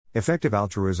Effective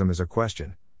altruism is a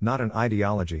question, not an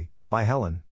ideology, by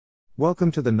Helen. Welcome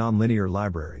to the Nonlinear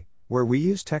Library, where we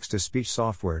use text-to-speech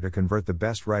software to convert the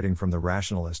best writing from the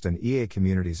rationalist and EA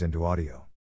communities into audio.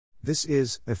 This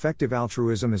is Effective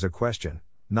Altruism is a Question,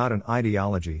 Not an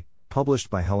Ideology, published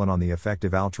by Helen on the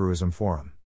Effective Altruism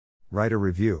Forum. Write a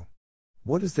review.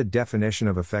 What is the definition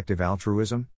of effective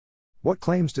altruism? What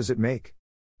claims does it make?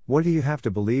 What do you have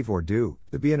to believe or do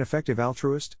to be an effective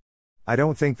altruist? I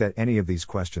don't think that any of these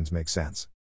questions make sense.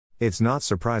 It's not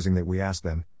surprising that we ask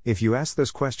them. If you ask those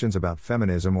questions about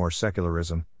feminism or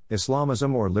secularism,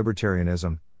 Islamism or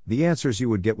libertarianism, the answers you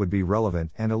would get would be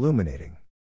relevant and illuminating.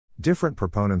 Different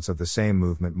proponents of the same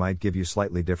movement might give you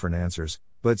slightly different answers,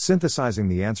 but synthesizing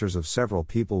the answers of several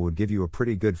people would give you a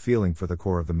pretty good feeling for the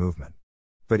core of the movement.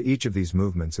 But each of these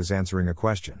movements is answering a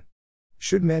question.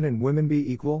 Should men and women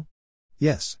be equal?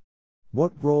 Yes.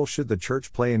 What role should the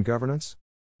church play in governance?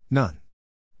 None.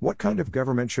 What kind of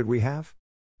government should we have?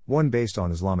 One based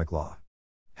on Islamic law.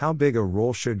 How big a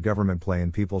role should government play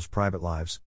in people's private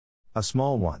lives? A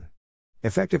small one.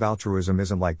 Effective altruism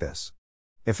isn't like this.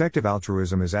 Effective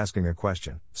altruism is asking a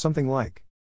question, something like,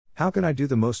 how can I do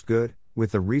the most good,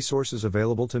 with the resources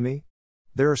available to me?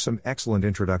 There are some excellent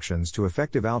introductions to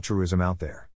effective altruism out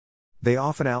there. They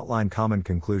often outline common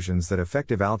conclusions that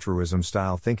effective altruism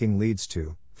style thinking leads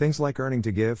to, things like earning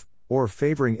to give, or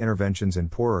favoring interventions in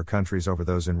poorer countries over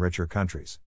those in richer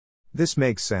countries. This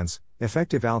makes sense.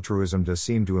 Effective altruism does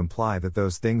seem to imply that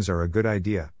those things are a good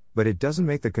idea, but it doesn't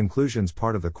make the conclusions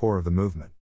part of the core of the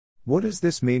movement. What does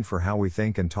this mean for how we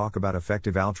think and talk about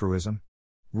effective altruism?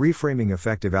 Reframing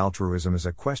effective altruism as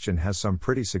a question has some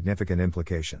pretty significant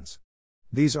implications.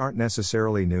 These aren't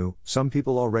necessarily new, some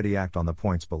people already act on the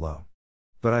points below.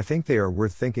 But I think they are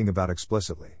worth thinking about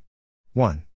explicitly.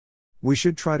 1. We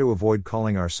should try to avoid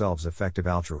calling ourselves effective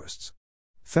altruists.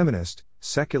 Feminist,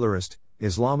 secularist,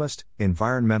 Islamist,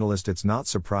 environmentalist. It's not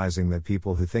surprising that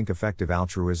people who think effective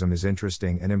altruism is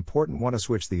interesting and important want to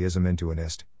switch the ism into an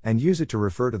ist, and use it to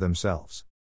refer to themselves.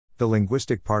 The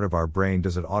linguistic part of our brain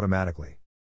does it automatically.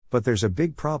 But there's a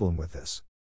big problem with this.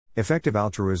 Effective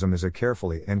altruism is a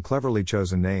carefully and cleverly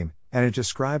chosen name, and it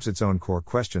describes its own core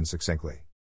question succinctly.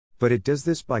 But it does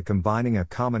this by combining a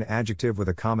common adjective with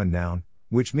a common noun,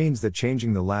 which means that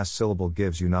changing the last syllable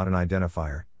gives you not an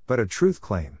identifier, but a truth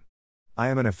claim. I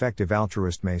am an effective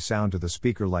altruist may sound to the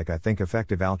speaker like I think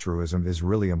effective altruism is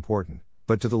really important,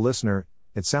 but to the listener,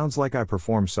 it sounds like I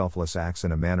perform selfless acts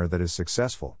in a manner that is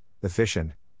successful,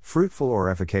 efficient, fruitful or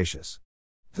efficacious.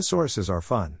 The sources are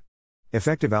fun.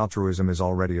 Effective altruism is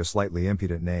already a slightly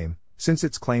impudent name, since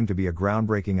its claim to be a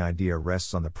groundbreaking idea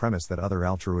rests on the premise that other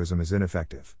altruism is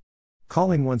ineffective.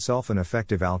 Calling oneself an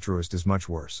effective altruist is much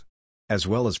worse. As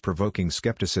well as provoking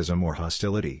skepticism or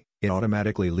hostility, it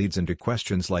automatically leads into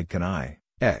questions like can I,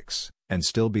 X, and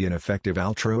still be an effective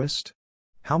altruist?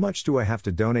 How much do I have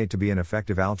to donate to be an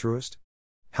effective altruist?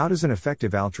 How does an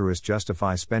effective altruist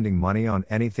justify spending money on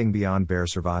anything beyond bare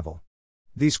survival?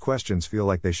 These questions feel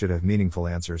like they should have meaningful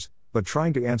answers, but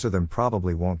trying to answer them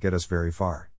probably won't get us very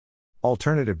far.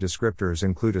 Alternative descriptors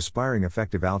include aspiring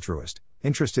effective altruist,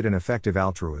 interested in effective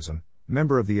altruism,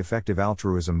 member of the effective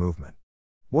altruism movement.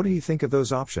 What do you think of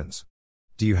those options?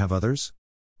 Do you have others?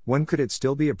 When could it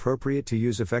still be appropriate to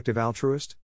use effective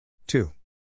altruist? 2.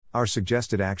 Our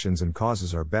suggested actions and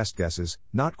causes are best guesses,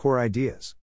 not core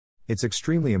ideas. It's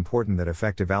extremely important that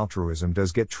effective altruism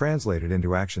does get translated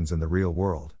into actions in the real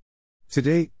world. To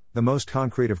date, the most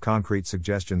concrete of concrete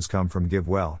suggestions come from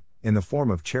GiveWell, in the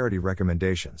form of charity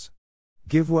recommendations.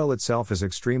 GiveWell itself is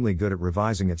extremely good at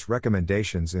revising its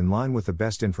recommendations in line with the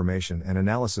best information and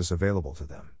analysis available to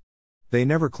them. They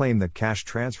never claim that cash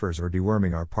transfers or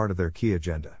deworming are part of their key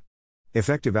agenda.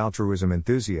 Effective altruism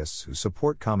enthusiasts who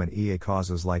support common EA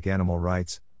causes like animal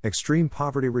rights, extreme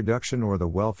poverty reduction or the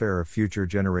welfare of future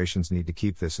generations need to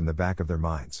keep this in the back of their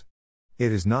minds.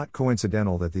 It is not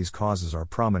coincidental that these causes are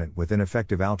prominent within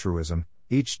effective altruism,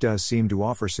 each does seem to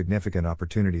offer significant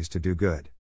opportunities to do good.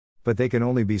 But they can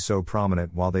only be so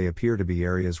prominent while they appear to be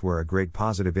areas where a great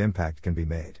positive impact can be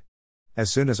made. As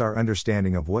soon as our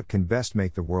understanding of what can best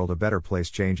make the world a better place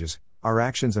changes, our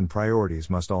actions and priorities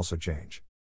must also change.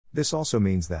 This also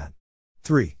means that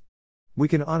 3. We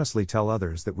can honestly tell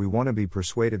others that we want to be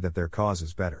persuaded that their cause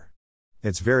is better.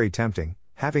 It's very tempting,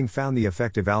 having found the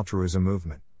effective altruism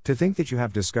movement, to think that you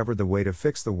have discovered the way to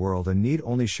fix the world and need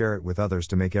only share it with others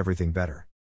to make everything better.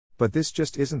 But this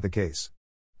just isn't the case.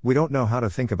 We don't know how to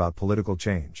think about political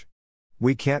change.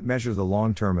 We can't measure the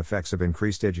long-term effects of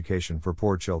increased education for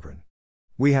poor children.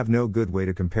 We have no good way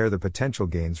to compare the potential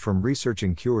gains from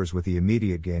researching cures with the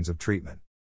immediate gains of treatment.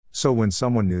 So when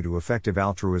someone new to effective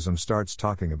altruism starts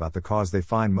talking about the cause they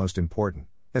find most important,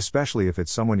 Especially if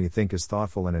it's someone you think is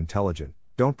thoughtful and intelligent,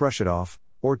 don't brush it off,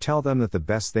 or tell them that the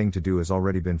best thing to do has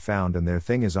already been found and their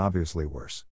thing is obviously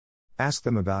worse. Ask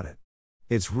them about it.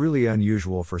 It's really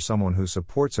unusual for someone who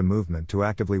supports a movement to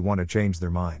actively want to change their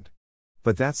mind.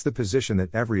 But that's the position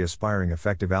that every aspiring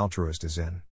effective altruist is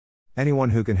in. Anyone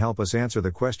who can help us answer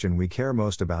the question we care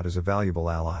most about is a valuable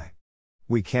ally.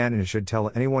 We can and should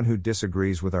tell anyone who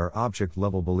disagrees with our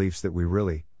object-level beliefs that we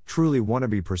really, truly want to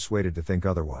be persuaded to think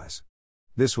otherwise.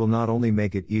 This will not only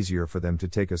make it easier for them to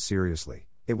take us seriously,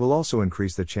 it will also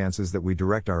increase the chances that we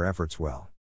direct our efforts well.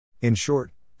 In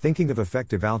short, thinking of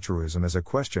effective altruism as a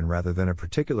question rather than a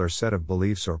particular set of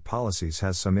beliefs or policies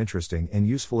has some interesting and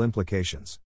useful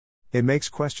implications. It makes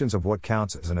questions of what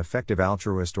counts as an effective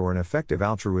altruist or an effective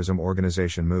altruism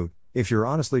organization moot. If you're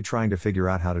honestly trying to figure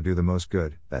out how to do the most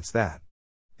good, that's that.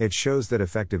 It shows that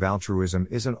effective altruism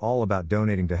isn't all about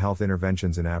donating to health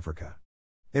interventions in Africa.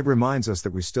 It reminds us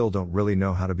that we still don't really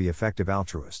know how to be effective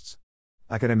altruists.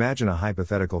 I can imagine a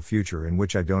hypothetical future in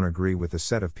which I don't agree with the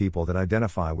set of people that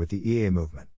identify with the EA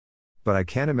movement. But I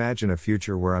can't imagine a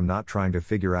future where I'm not trying to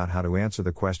figure out how to answer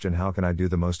the question, how can I do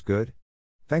the most good?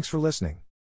 Thanks for listening.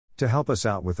 To help us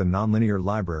out with the Nonlinear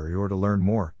Library or to learn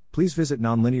more, please visit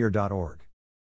nonlinear.org.